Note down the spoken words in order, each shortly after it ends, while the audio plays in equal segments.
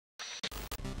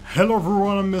Hello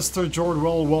everyone, I'm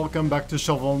Mr.Jordwell, welcome back to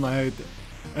Shovel Knight.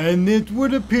 And it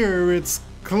would appear it's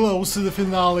close to the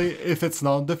finale, if it's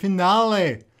not the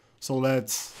finale. So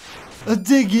let's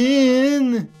dig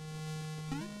in!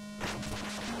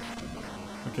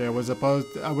 Okay, I was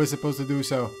supposed to do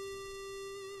so.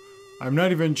 I'm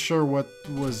not even sure what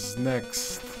was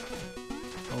next.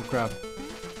 Oh crap.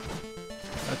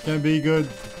 That can't be good.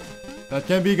 That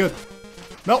can't be good.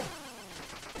 No!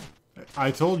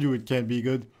 I told you it can't be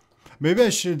good. Maybe I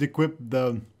should equip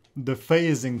the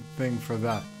phasing thing for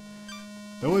that.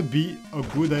 That would be a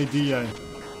good idea.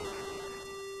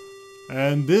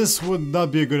 And this would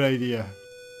not be a good idea.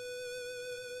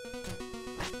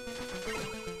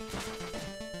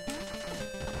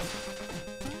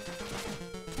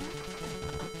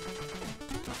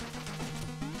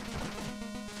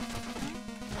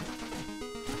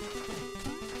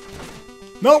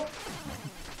 Nope!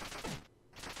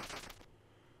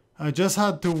 I just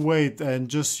had to wait and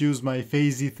just use my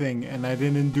phasey thing, and I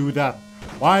didn't do that.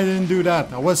 Why didn't do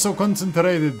that? I was so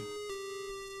concentrated.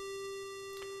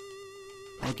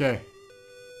 Okay.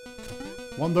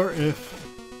 Wonder if...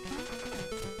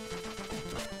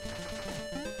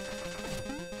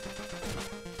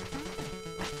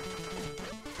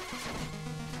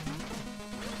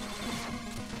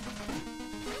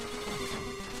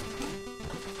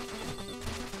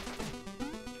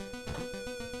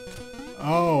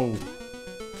 Oh,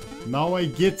 now I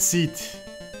get it.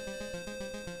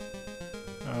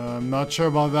 I'm not sure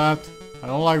about that. I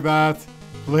don't like that.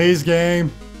 Please,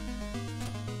 game.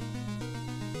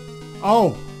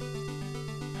 Oh,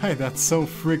 hey, that's so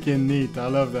freaking neat. I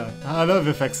love that. I love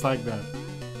effects like that.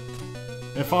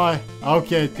 If I...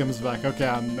 Okay, it comes back. Okay,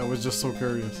 I was just so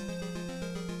curious.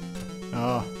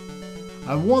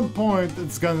 At one point,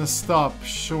 it's gonna stop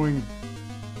showing...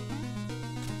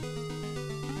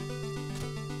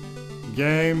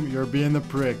 Game, you're being a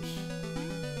prick.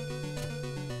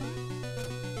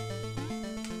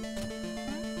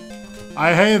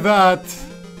 I hate that.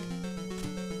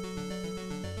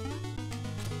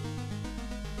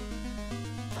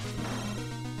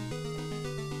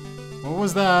 What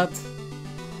was that?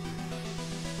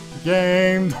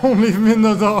 Game, don't leave me in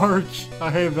the dark.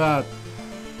 I hate that.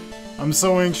 I'm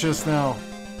so anxious now.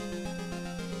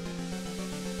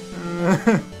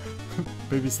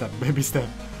 Baby step, baby step.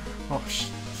 Oh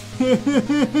shit.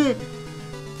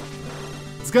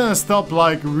 It's gonna stop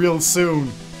like real soon.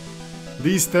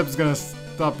 These steps gonna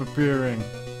stop appearing.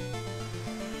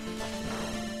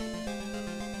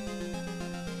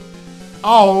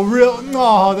 Oh real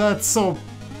no, that's so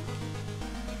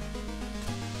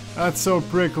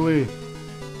prickly.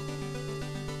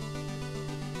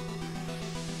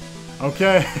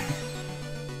 Okay.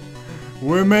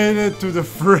 We made it to the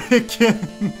freaking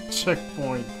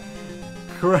checkpoint.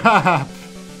 Crap!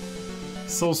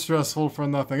 So stressful for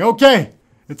nothing. Okay!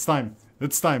 It's time.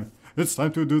 It's time. It's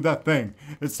time to do that thing.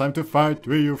 It's time to fight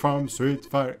Ryu from Street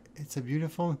Fighter. It's a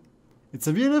beautiful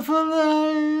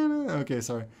night. Okay,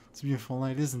 sorry. It's a beautiful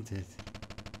night, isn't it?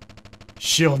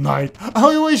 Shield Knight. Oh,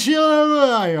 you want Shield?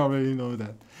 I already know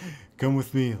that. Come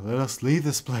with me. Let us leave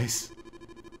this place.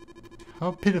 How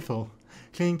pitiful.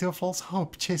 Clinging to a false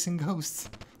hope, chasing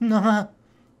ghosts. Nah.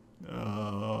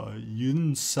 You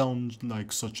didn't sound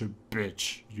like such a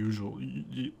bitch,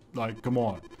 usually. Like, come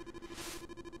on.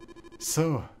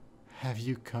 So, have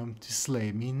you come to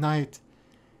slay me, knight?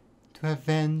 To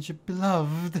avenge a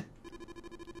beloved?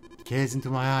 Gaze into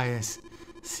my eyes.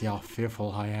 See how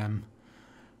fearful I am.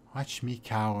 Watch me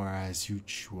cower as you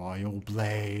draw your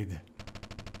blade.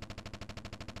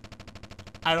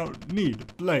 I don't need a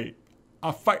blade.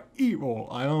 I fight evil.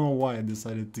 I don't know why I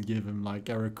decided to give him like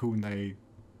Arakune.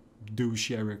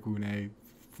 Douche Arakune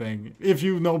thing. If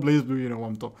you know Blaze Blue, you know what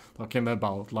I'm talking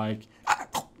about. Like, I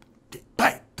don't get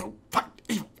paid to fight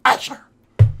evil Asher.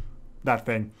 That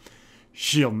thing.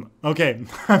 Shield. Okay,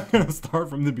 I'm gonna start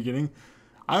from the beginning.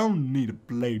 I don't need a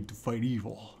blade to fight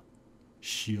evil.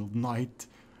 Shield Knight.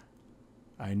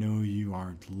 I know you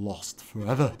aren't lost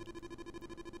forever.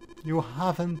 You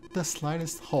haven't the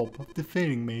slightest hope of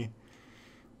defeating me.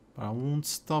 But I won't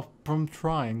stop from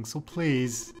trying, so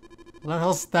please. Let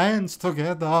us dance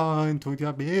together into the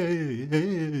abyss.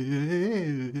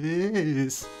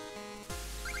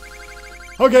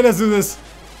 Okay, let's do this.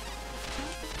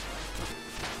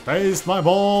 Face my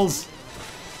balls.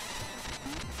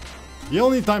 The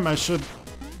only time I should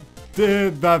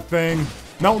did that thing.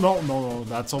 No,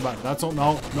 that's so bad. That's so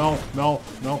no.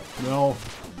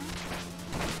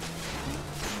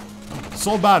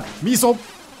 So bad. Me so.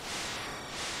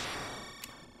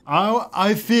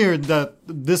 I feared that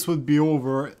this would be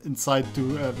over inside to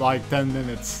like 10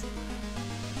 minutes.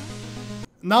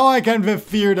 Now I kind of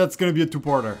fear that's gonna be a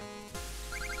two-parter.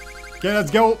 Okay,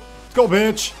 let's go. Go,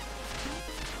 bitch.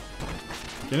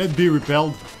 Can it be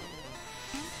repelled?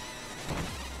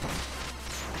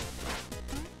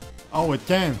 Oh, it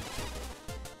can.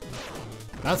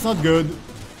 That's not good.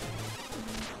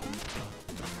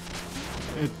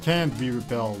 It can't be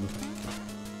repelled.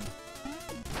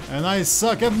 And I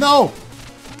suck at— no!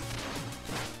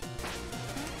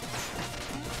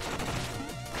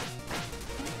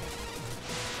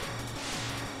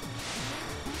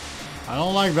 I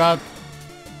don't like that.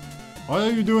 Why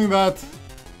are you doing that?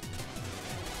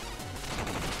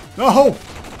 No!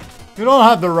 You don't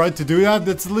have the right to do that.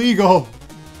 It's legal.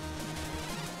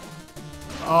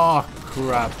 Oh,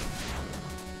 crap.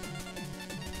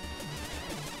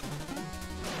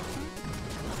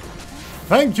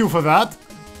 Thank you for that.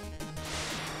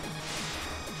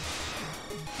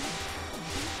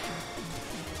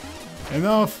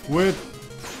 Enough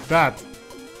with that.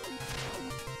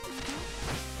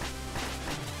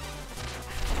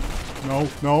 No,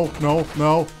 no, no,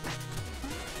 no.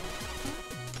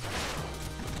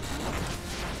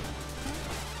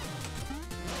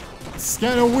 It's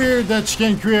kind of weird that she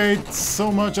can create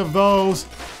so much of those.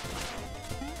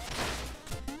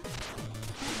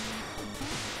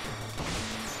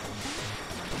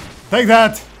 Take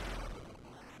that!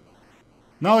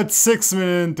 Now it's 6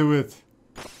 minutes into it.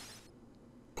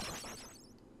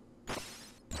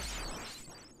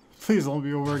 Please don't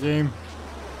be over, game.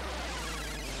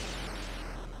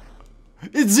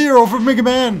 It's 0 for Mega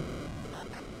Man!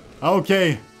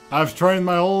 Okay, I've trained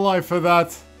my whole life for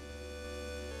that.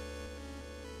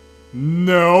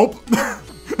 Nope! I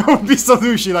would be so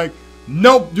douchey, like,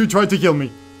 nope, you tried to kill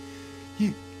me.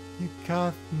 You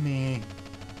got me.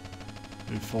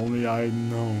 If only I'd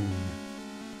known,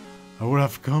 I would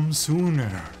have come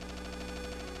sooner.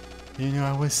 You know,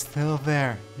 I was still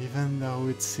there, even though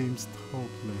it seems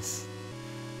hopeless.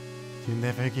 You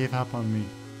never gave up on me.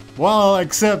 Well,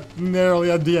 except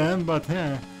nearly at the end, but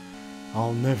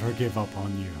I'll never give up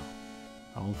on you.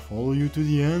 I'll follow you to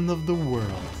the end of the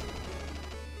world.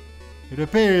 It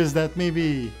appears that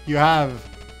maybe you have...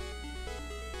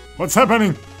 What's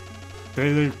happening?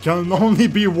 There can only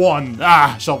be one.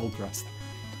 Ah, shovel thrust.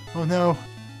 Oh no,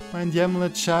 when the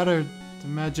amulet shattered, the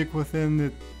magic within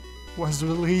it was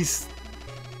released.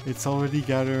 It's already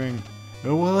gathering. It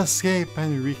will escape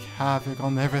and wreak havoc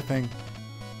on everything.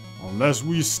 Unless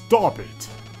we stop it.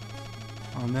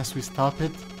 Unless we stop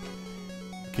it,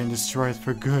 we can destroy it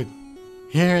for good.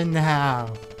 Here and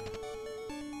now.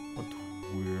 But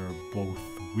we're both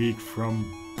weak from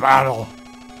battle.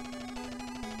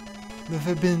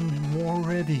 Never been more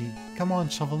ready. Come on,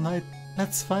 Shovel Knight.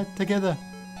 Let's fight together.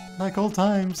 Like old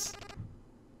times.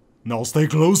 Now stay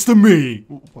close to me.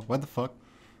 What the fuck?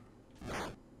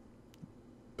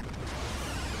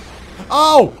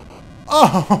 Oh!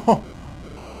 Oh!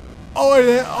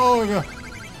 Oh, yeah.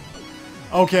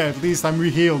 Okay, at least I'm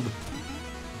re-healed.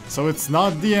 So it's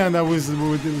not the end I was...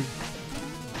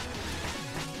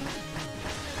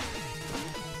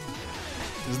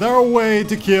 Is there a way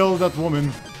to kill that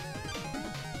woman?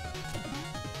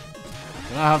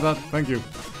 Can I have that? Thank you.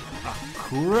 Ah,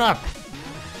 crap!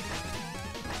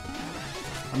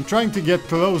 I'm trying to get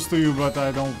close to you, but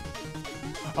I don't...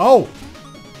 Oh!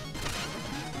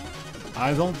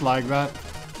 I don't like that.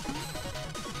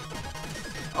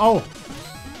 Oh!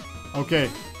 Okay.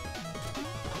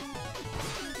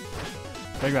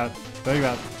 Take that. Take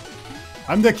that.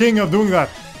 I'm the king of doing that.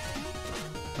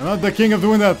 I'm not the king of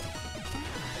doing that.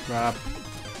 Crap.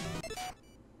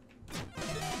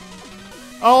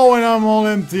 Oh, and I'm all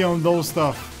empty on those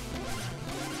stuff.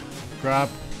 Crap.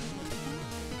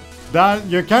 That,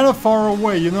 you're kind of far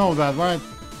away, you know that, right?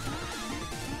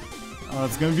 Oh,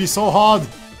 it's gonna be so hard.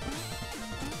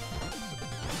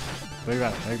 Take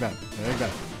that, take that, take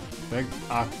that. Take,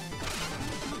 ah.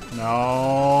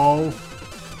 No.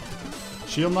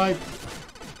 Shield Knight.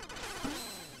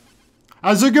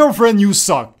 As a girlfriend, you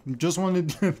suck. Just wanted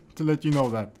to let you know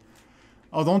that.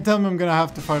 Oh, don't tell me I'm gonna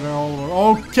have to fight her all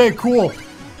over. Okay, cool.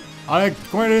 I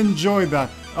quite enjoyed that.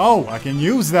 Oh, I can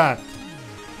use that.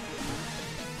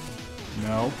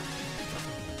 No.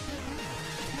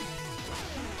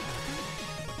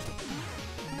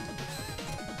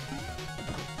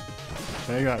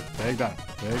 Take that, take that,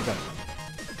 take that.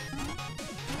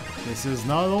 This is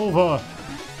not over.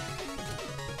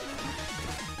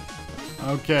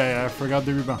 Okay, I forgot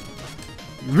the rebound.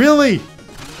 Really?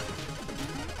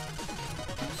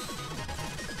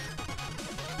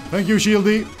 Thank you,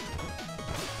 Shieldy.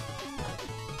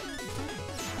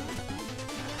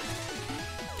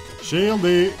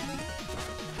 Shieldy.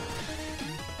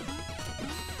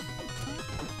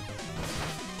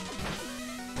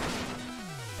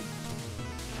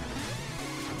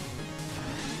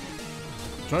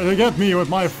 Try to get me with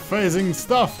my phasing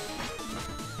stuff.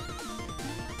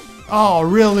 Oh,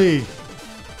 really?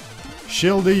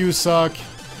 Shieldy, you suck.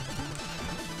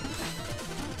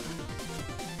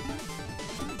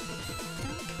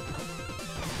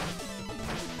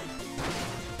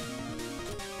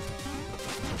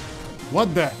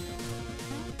 What the?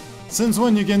 Since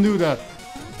when you can do that?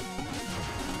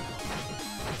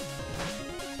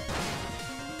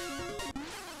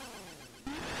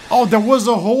 Oh, there was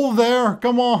a hole there?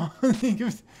 Come on.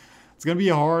 It's gonna be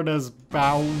hard as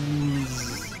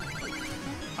bounds.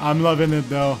 I'm loving it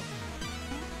though.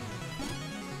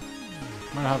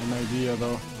 Might have an idea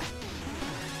though.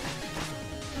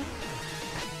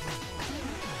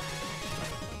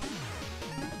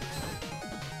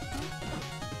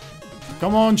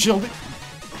 Come on, Shieldy.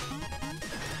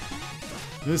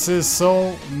 This is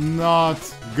so not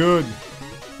good.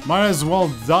 Might as well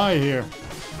die here.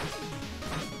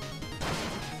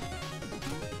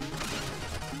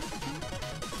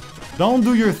 Don't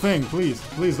do your thing, please.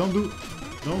 Please don't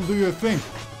do your thing.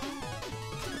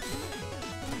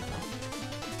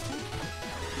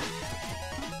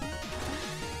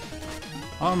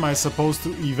 How am I supposed to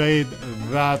evade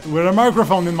that with a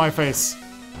microphone in my face?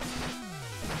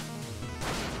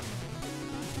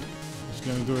 Just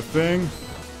gonna do a thing.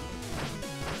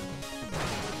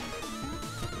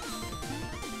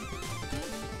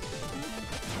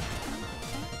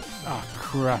 Ah,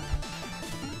 crap.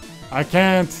 I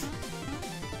can't.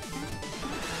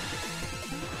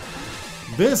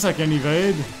 This I can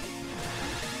evade.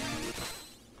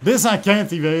 This I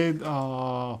can't evade.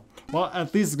 Well,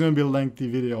 at least it's gonna be a lengthy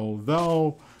video,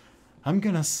 though. I'm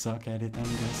gonna suck at it. I'm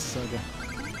gonna suck at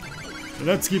it.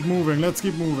 Let's keep moving. Let's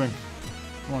keep moving.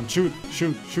 Come on, shoot,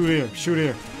 shoot, shoot here, shoot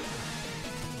here.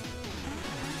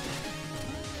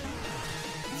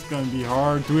 It's gonna be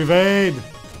hard to evade.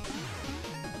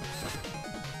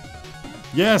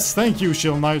 Yes, thank you,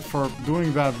 Shield Knight, for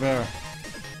doing that there.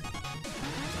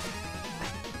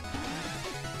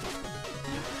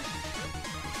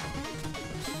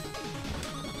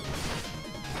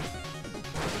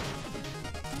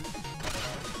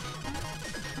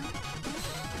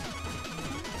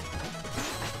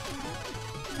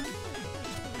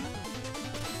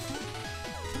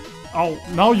 Oh,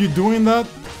 now you're doing that?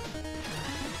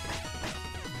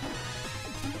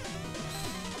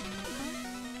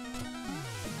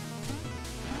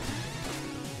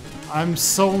 I'm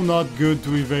so not good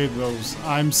to evade those.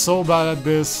 I'm so bad at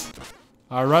this.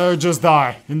 I'd rather just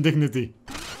die in dignity.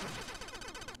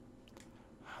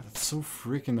 That's so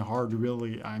freaking hard,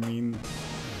 really. I mean...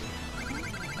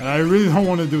 And I really don't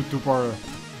want to do two-parter.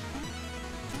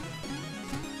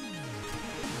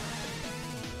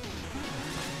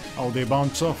 Oh, they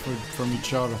bounce off from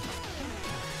each other.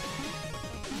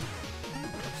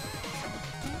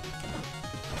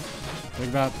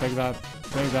 Take that, take that,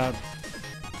 take that.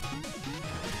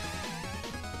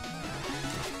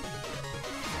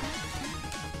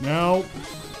 No.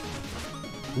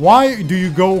 Why do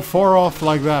you go far off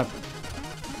like that?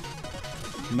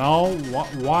 No,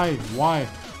 why? Why?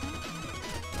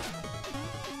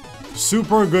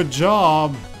 Super good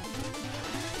job.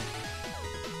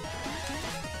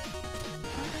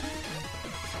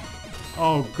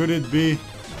 Oh, could it be?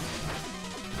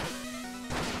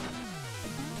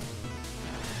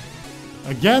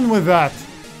 Again with that.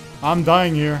 I'm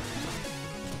dying here.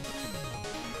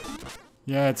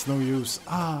 Yeah, it's no use.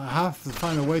 Ah, I have to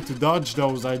find a way to dodge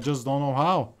those. I just don't know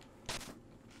how.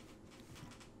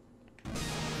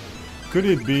 Could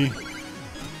it be?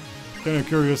 Kind of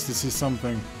curious to see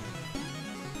something.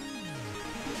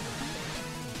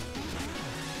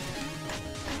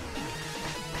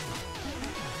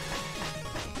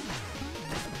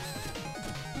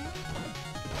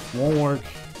 Won't work.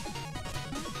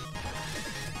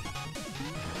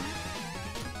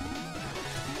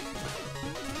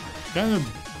 Kind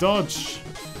of dodge.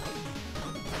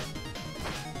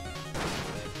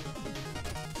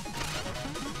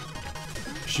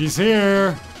 She's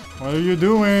here. What are you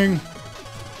doing?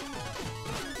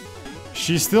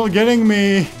 She's still getting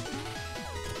me.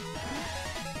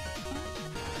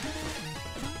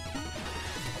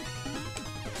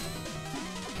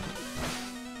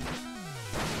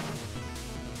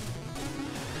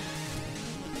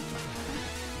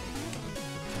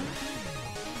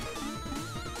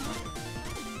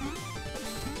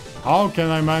 How can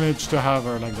I manage to have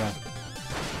her like that?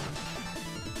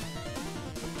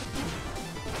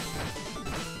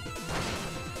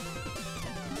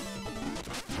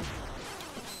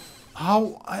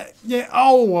 How? Yeah,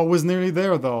 oh, I was nearly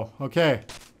there though. Okay.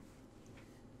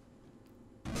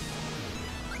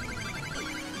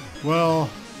 Well.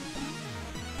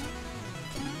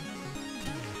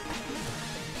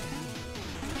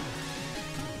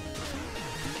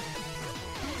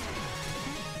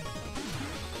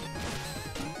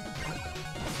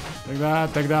 Take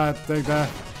that, take that, take that.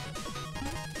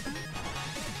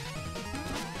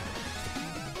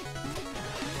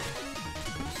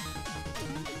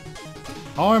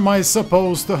 How am I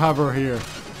supposed to have her here?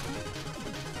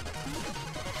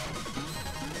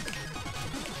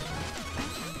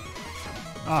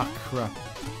 Ah, crap.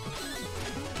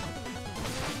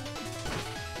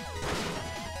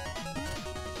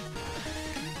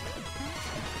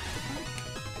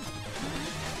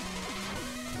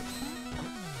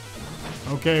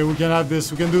 Okay, we can have this,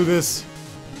 we can do this.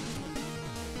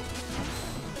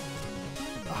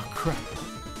 Ah, crap.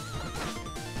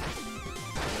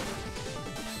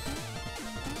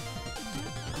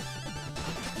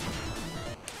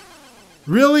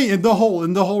 Really? In the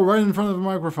hole right in front of the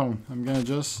microphone. I'm gonna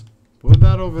just put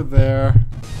that over there.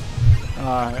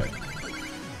 Alright.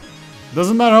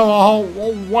 Doesn't matter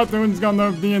what one's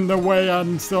gonna be in the way,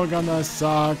 I'm still gonna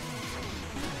suck.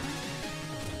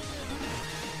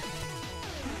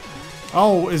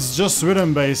 Oh, it's just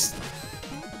rhythm based.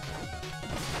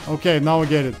 Okay, now I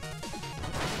get it.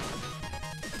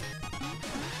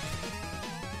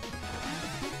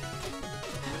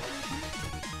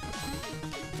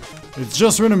 It's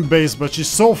just rhythm based, but she's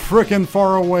so freaking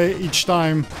far away each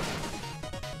time.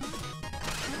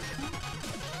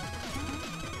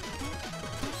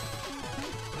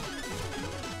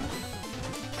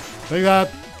 Take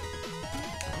that.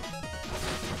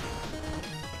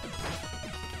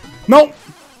 No!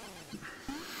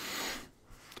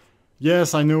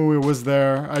 Yes, I knew it was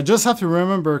there. I just have to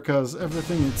remember because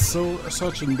everything is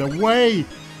such in the way.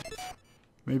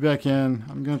 Maybe I can.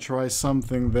 I'm gonna try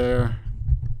something there.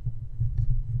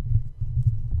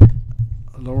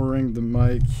 Lowering the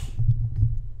mic.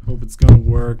 Hope it's gonna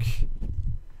work.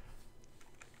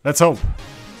 Let's hope.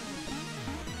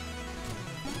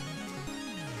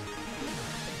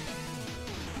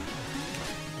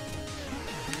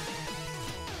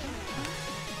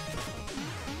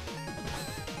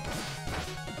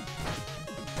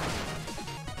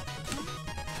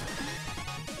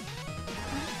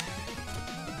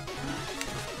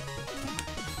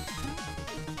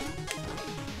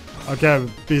 Okay, I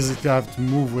basically have to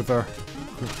move with her.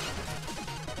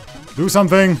 Do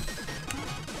something!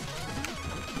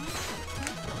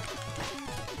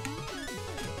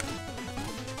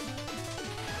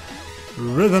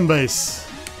 Rhythm bass.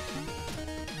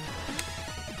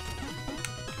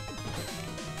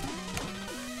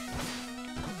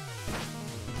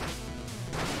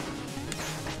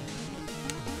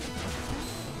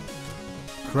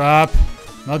 Crap.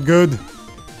 Not good.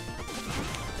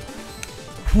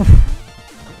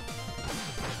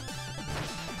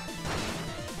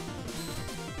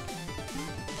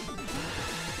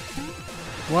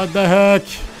 What the heck?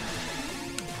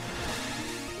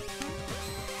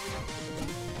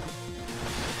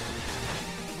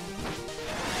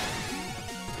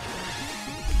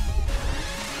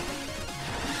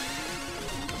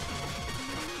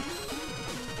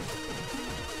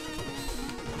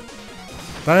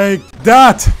 Take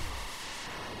that!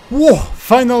 Whoa!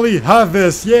 Finally have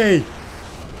this! Yay!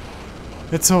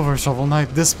 It's over, Shovel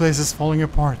Knight. This place is falling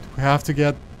apart. We have to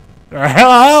get the hell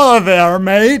out of there,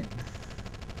 mate!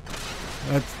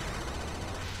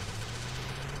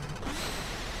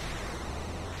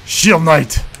 Shield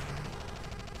Knight!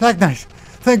 Black Knight!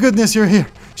 Thank goodness you're here!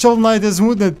 Shovel Knight is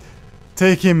wounded!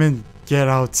 Take him and get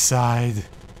outside.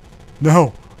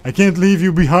 No! I can't leave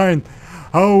you behind!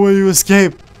 How will you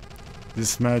escape?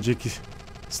 This magic is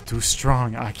too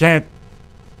strong. I can't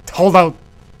hold out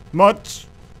much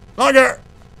longer!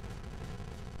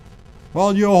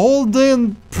 Well, you're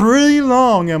holding pretty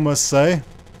long, I must say.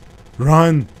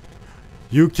 Run!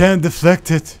 You can't deflect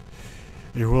it.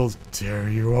 It will tear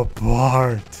you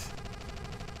apart.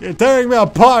 You're tearing me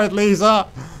apart, Lisa!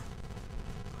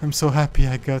 I'm so happy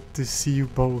I got to see you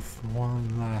both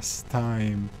one last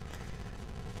time.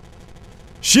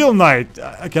 Shield Knight!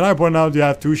 Can I point out you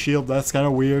have two shields? That's kind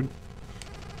of weird.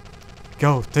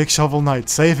 Go, take Shovel Knight.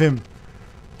 Save him.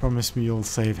 Promise me you'll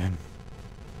save him.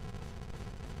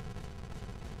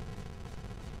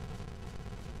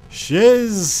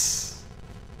 Shiz!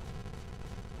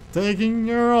 Taking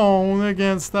your own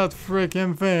against that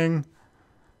freaking thing.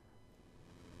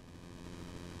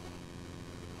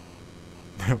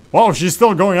 Oh, she's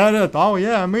still going at it. Oh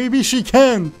yeah, maybe she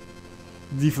can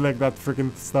deflect that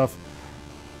freaking stuff.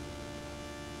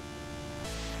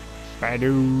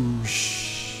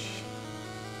 Badoosh.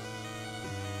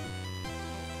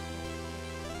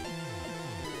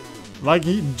 Like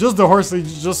just the horse,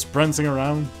 he's just prancing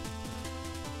around.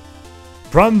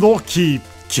 Brundle Keep,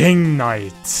 King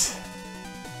Knight.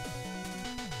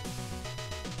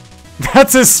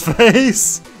 That's his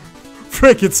face.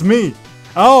 Frick, it's me!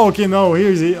 Oh, okay, no,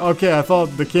 here's he. Okay, I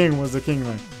thought the king was the king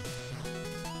knight.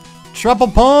 Trap a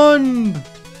pond!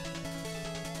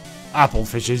 Apple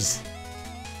fishes.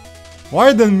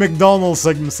 Why the McDonald's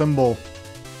symbol?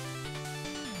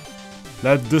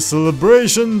 Let the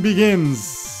celebration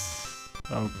begins.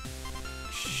 Oh,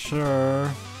 sure.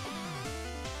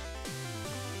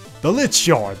 The Lich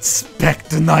Yards back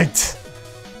tonight.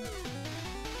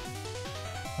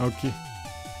 Okay.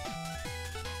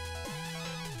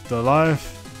 The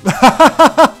life.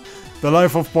 The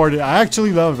life of party. I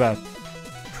actually love that.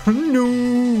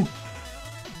 No.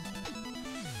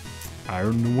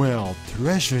 Ironwell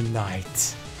Treasure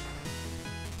Night.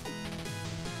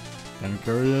 I'm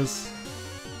curious.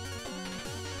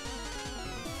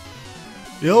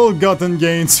 Ill-gotten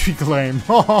gains reclaim.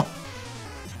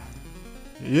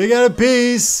 You get a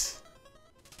piece.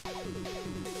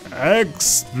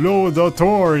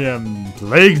 Explodatorium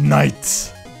Plague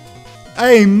Knight.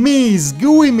 Hey, me's,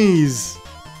 gooey me's.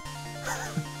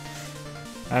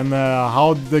 And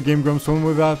how did the Game Grumps win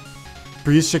with that?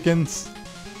 Priest chickens.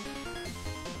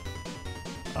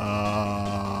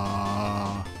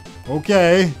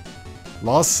 Okay.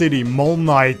 Lost City Mole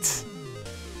Knight.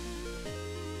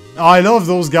 I love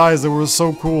those guys. They were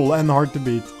so cool and hard to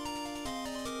beat.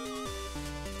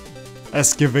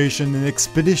 Excavation and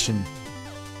Expedition.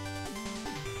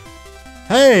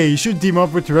 Hey, you should team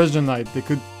up with Treasure Knight. They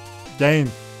could gain.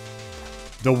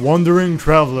 The Wandering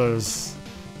Travelers.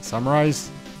 Samurais?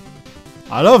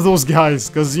 I love those guys,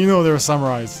 because you know they're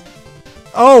samurais.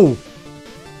 Oh!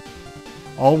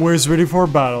 Always ready for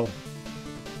battle.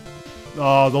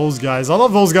 Oh, those guys. I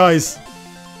love those guys.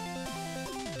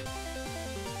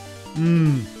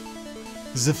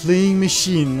 The Fleeing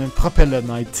Machine and Propeller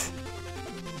Knight.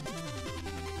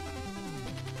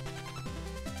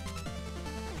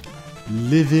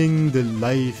 Living the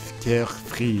life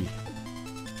carefree.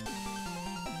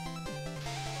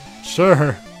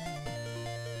 Sure.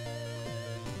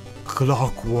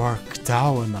 Clockwork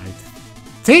Tower Knight.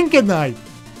 Tinker Knight.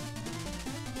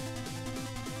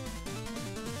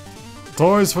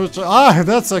 Toys for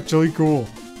that's actually cool.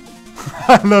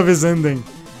 I love his ending.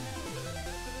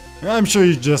 I'm sure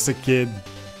he's just a kid.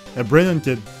 A brilliant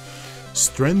kid.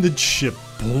 Stranded Ship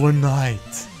Polar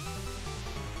Knight.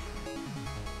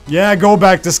 Yeah, go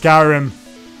back to Skyrim.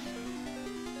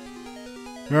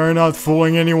 You're not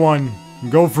fooling anyone.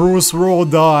 Go through a swirl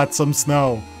dot some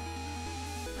snow.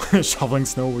 Shoveling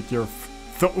snow with your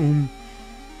thumb.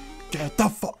 Get the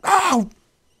fuck out!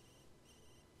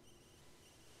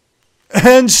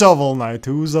 And Shovel Knight,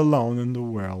 who's alone in the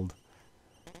world.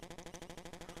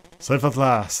 Safe at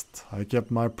last. I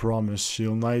kept my promise,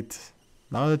 Shield Knight.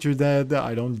 Now that you're dead,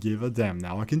 I don't give a damn.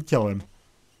 Now I can kill him.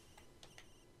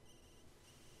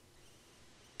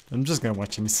 I'm just gonna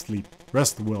watch him sleep.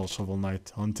 Rest well, Shovel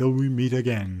Knight, until we meet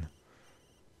again.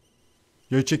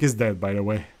 Your chick is dead, by the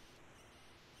way.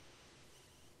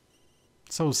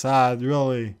 So sad,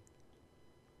 really.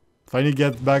 Finally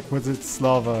get back with its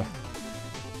lava.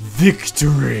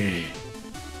 Victory!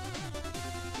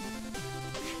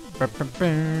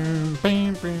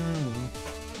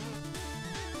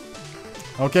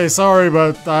 Okay, sorry,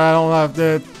 but I don't have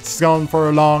it. It's gone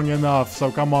for long enough.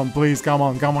 So come on, please, come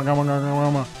on.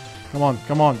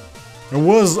 It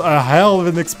was a hell of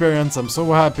an experience. I'm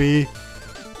so happy,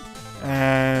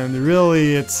 and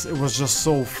really, it was just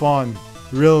so fun.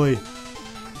 Really,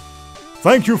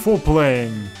 thank you for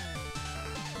playing.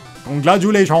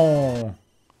 Congratulations.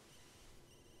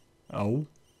 Oh.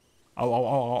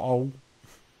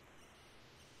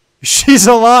 She's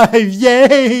alive!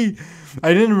 Yay!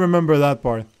 I didn't remember that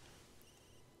part.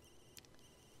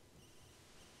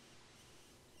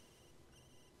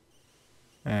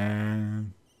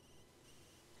 And...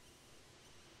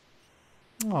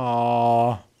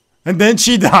 aww. And then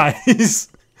she dies!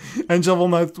 And Shovel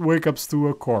Knight wakes up to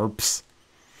a corpse.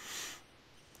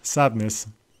 Sadness.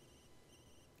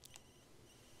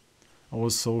 It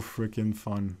was so freaking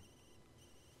fun.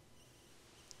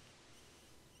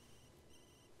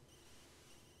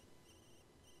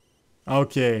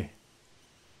 Okay.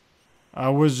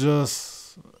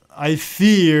 I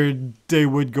feared they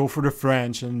would go for the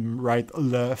French and write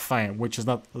le fin, which is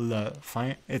not le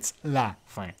fin, it's la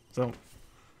fin. So,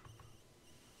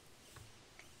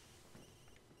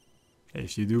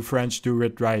 if you do French, do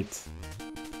it right.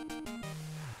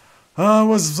 It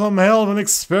was some hell of an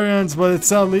experience, but it's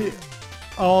sadly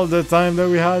all the time that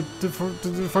we had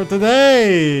for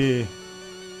today.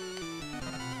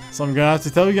 So I'm gonna have to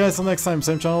tell you guys till next time.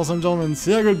 Same channel, same gentlemen.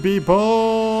 See ya, good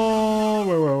people.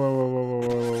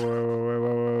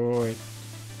 Wait.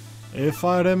 If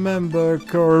I remember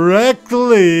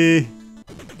correctly,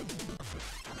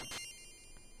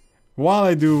 while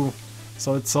I do,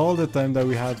 so it's all the time that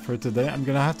we had for today. I'm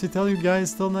gonna have to tell you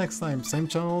guys till next time. Same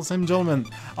channel, same gentleman.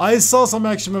 I saw some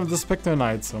action of the Spectre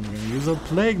Knight, so I'm gonna use a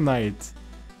Plague Knight.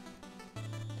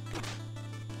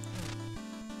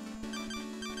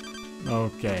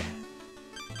 Okay.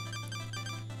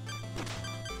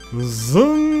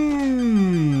 Zoom!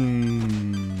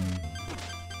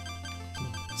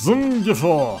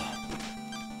 Zumgiffer!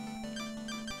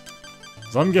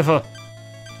 Zumgiffer!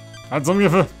 Add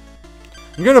Zumgiffer!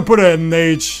 I'm gonna put it in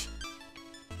H.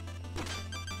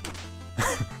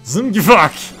 Zumgiffer!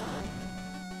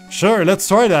 Sure, let's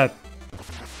try that.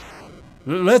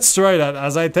 Let's try that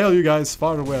as I tell you guys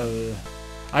farewell.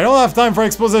 I don't have time for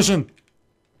exposition.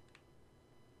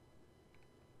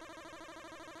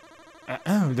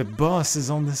 Oh, the boss is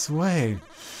on this way.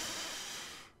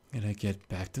 Gotta get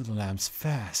back to the labs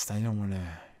fast. I don't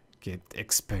wanna get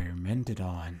experimented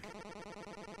on.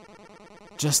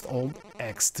 Just hold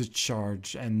X to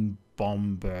charge and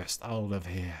bomb burst out of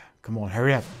here. Come on,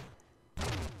 hurry up.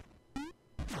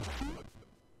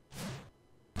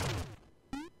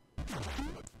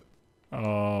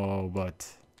 Oh, but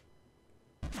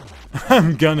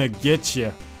I'm gonna get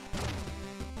you.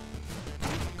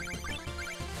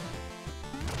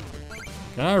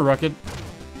 Can I rock it?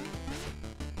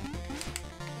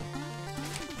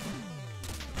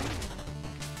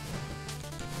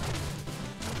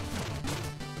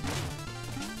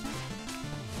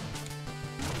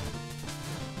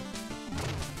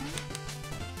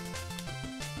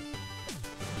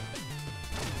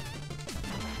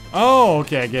 Oh,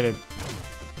 okay, I get it.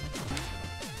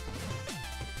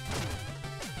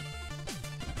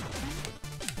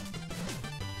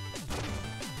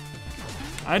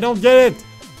 I don't get it.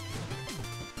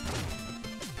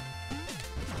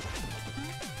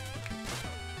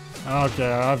 Okay,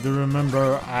 I have to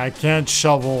remember I can't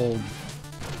shovel.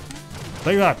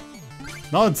 Take that.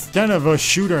 No, it's kind of a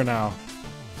shooter now.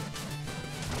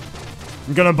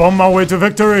 I'm gonna bomb my way to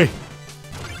victory.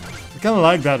 I kind of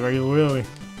like that, really.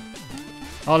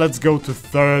 Oh, let's go to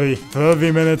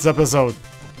 30 minutes episode.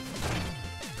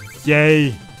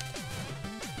 Yay.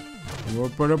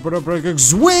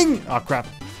 Swing! Oh, crap.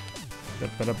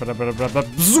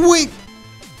 Swing!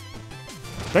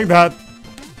 Take that.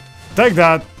 Take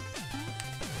that.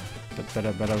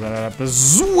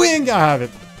 Swing! I have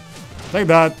it. Take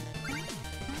that.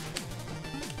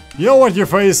 You know what your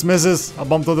face misses? A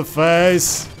bump to the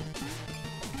face.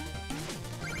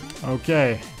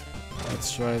 Okay.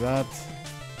 Let's try that.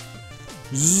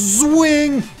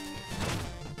 Swing!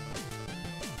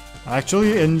 I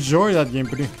actually enjoy that game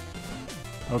pretty.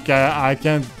 Okay, I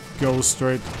can't go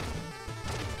straight.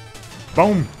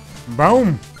 Boom!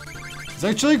 Boom! It's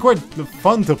actually quite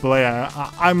fun to play,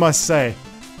 I must say.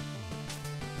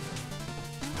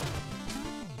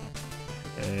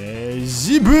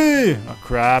 ZB! Oh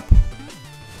crap.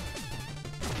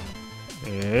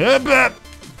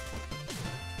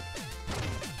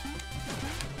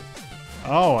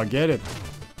 Oh, I get it.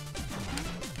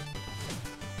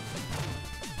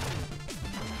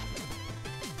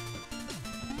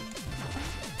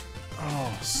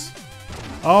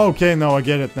 Oh, okay, no, I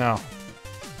get it now.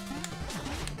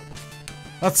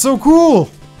 That's so cool!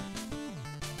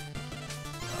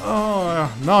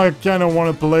 Oh, now I kind of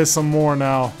want to play some more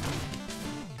now.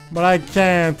 But I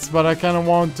can't, but I kind of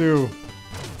want to.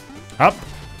 Up!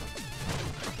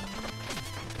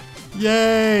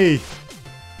 Yay!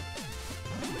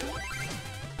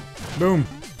 Boom.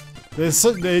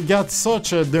 They got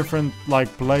such a different, like,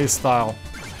 play style.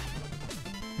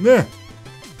 Yeah.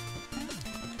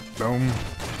 Boom.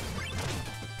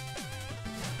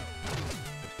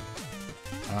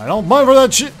 I don't mind for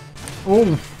that shit.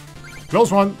 Oh,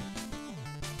 close one.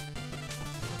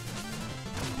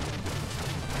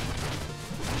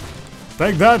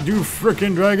 Take that, you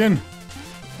frickin' dragon.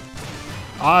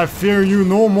 I fear you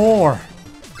no more.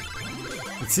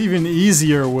 It's even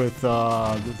easier with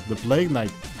the Plague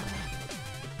Knight.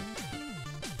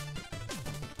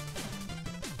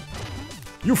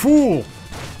 You fool!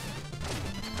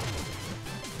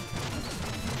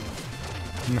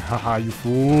 Haha, you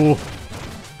fool.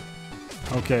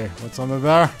 Okay, what's under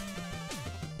there?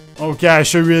 Okay, I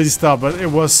should really stop, but it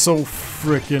was so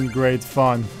freaking great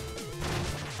fun.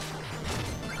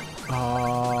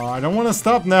 I don't want to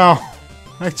stop now.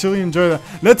 I actually enjoy that.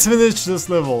 Let's finish this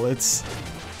level. It's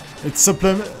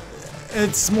supplement.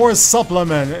 It's more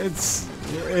supplement.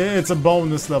 It's a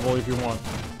bonus level if you want.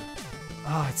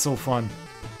 Ah, it's so fun.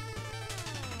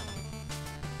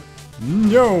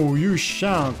 No, you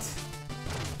shan't.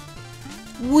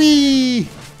 Wee!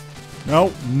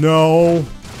 No, no.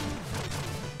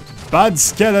 Bad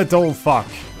skeletal fuck.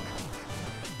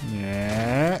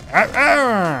 Yeah. Ah,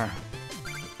 ah.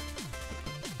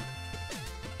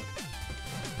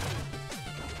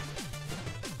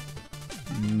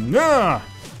 Nah.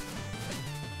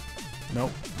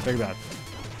 Nope, take that.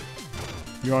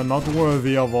 You are not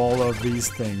worthy of all of these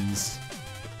things.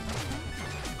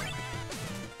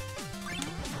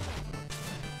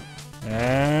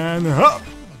 And up.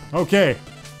 Okay.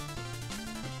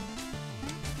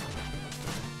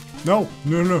 No,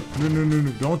 no, no, no, no, no,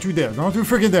 no! Don't you dare! Don't you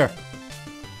freaking dare!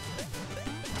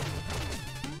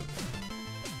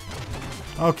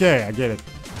 Okay, I get it.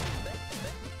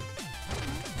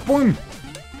 Boom!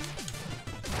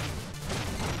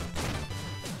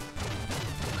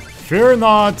 Fear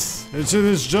not! It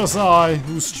is just I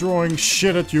who's throwing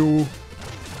shit at you.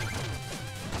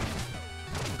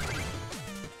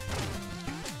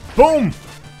 Boom!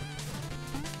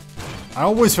 I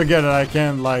always forget that I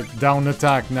can, like, down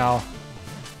attack now.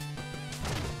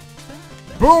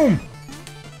 Boom!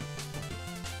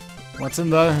 What's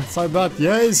inside that?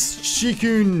 Yes,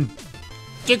 chicken!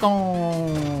 Chicken!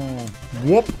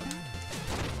 Whoop!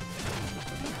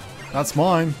 That's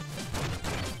mine.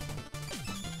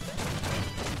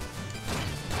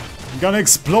 I'm gonna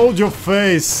explode your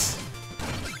face!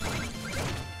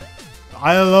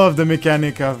 I love the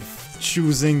mechanic of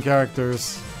choosing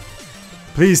characters.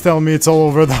 Please tell me it's all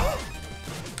over though.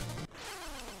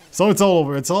 So it's all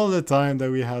over. It's all the time that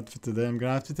we had for today. I'm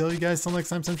gonna have to tell you guys till next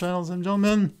time, some channels and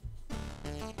gentlemen.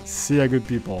 See ya, good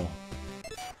people.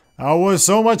 That was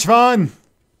so much fun!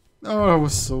 Oh, that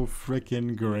was so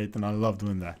freaking great and I love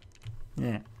doing that.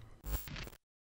 Yeah.